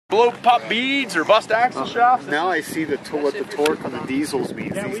Blow pop beads or bust axle shafts. Now I see what the torque on the diesels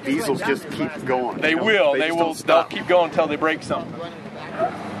means. These diesels just keep going. They will. They'll keep going until they break something.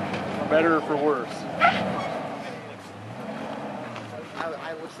 For better or for worse.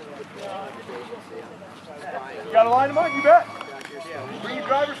 You got to line them up, you bet. Bring your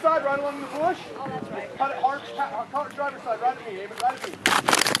driver's side right along the bush. Cut it hard. Cut it driver's side right at me. Aim it right at me.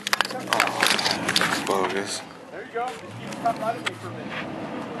 It's bogus. There you go. Just keep it cut right at me for a minute.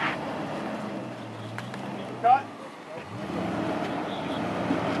 Cut.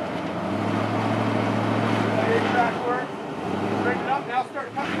 Back work. Bring it up. Now start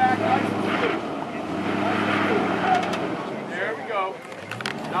cutting back. Nice and smooth. There we go.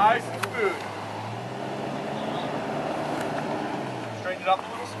 Nice and smooth. Straighten it up a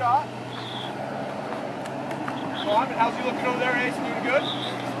little, Scott. Simon, how's he looking over there, Ace? Doing good?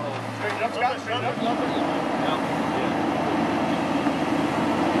 Straighten it up, Scott. Straighten it up.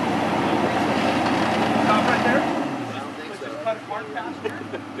 Stop right there. Just cut it hard past here.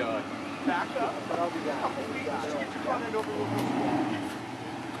 Back up. A couple feet. Just get your front end over a little bit.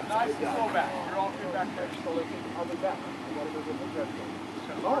 Nice and slow back. You're all good back there. Just I'll be back.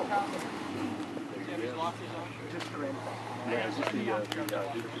 Just grand. Yeah, it's just the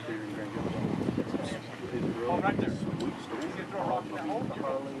oh, right there. He's going to throw a rock in that hole.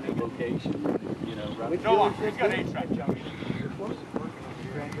 Location, you know, right. No, he's got 8-track, John.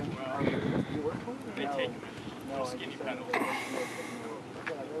 They take him in skinny pedals.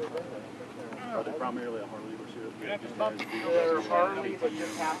 Are they primarily a Harley or should They're Harley, but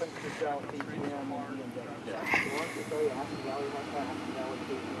just happens to sell ATM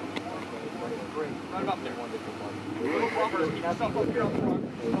Right about there. Little bumpers, keep yourself up here on the front.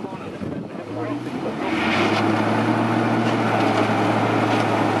 Come on up.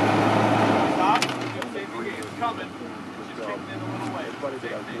 Stop. Same thing, it's coming. Just kicking in a little way. Same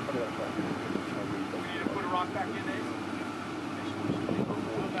thing. We need to put a rock back in, Ace.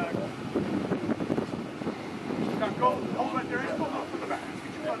 Now go, hold right there, Ace. Go from the back.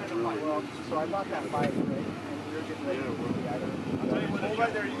 Get your front end up high. So I bought that bike, right? And we were getting ready to work the item. I'll tell you what, hold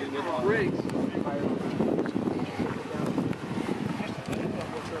right there, you get the rock. Briggs.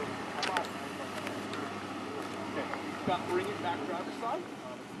 Bring it back driver's side.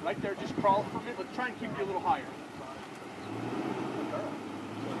 Right there, just crawl for a minute. Let's try and keep you a little higher.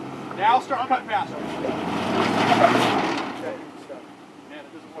 Now start cutting faster. Man,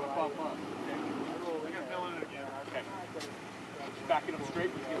 it doesn't want to pop up. Okay. I got to fill in it again. Okay. Just back it up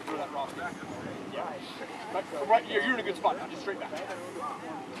straight. He's going to throw that rock back. Yeah. Right here, you're in a good spot now. Just straight back.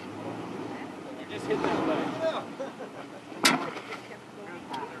 You just hit that leg.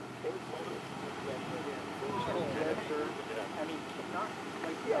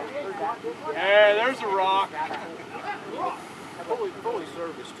 Hey, there's a rock. Fully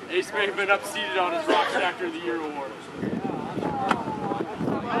serviced. Ace may have been up-seated on his Rock Stacker of the Year award.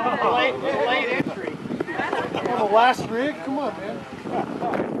 Late entry. On the last rig? Come on, man.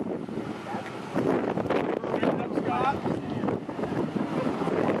 Scott.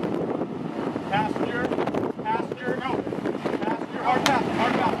 Passenger. Passenger. No. Passenger. Hard pass.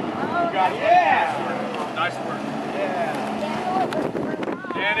 Hard pass. You got it. Yeah. Nice work. Yeah.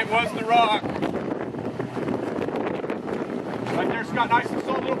 And it was the rock. Right there, Scott. Nice and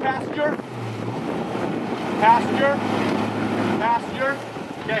slow, little passenger. Passenger. Passenger.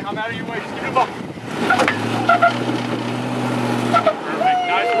 Okay, I'm out of your way. Just give it a bump. Perfect.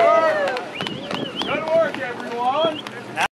 Nice work. Good work, everyone.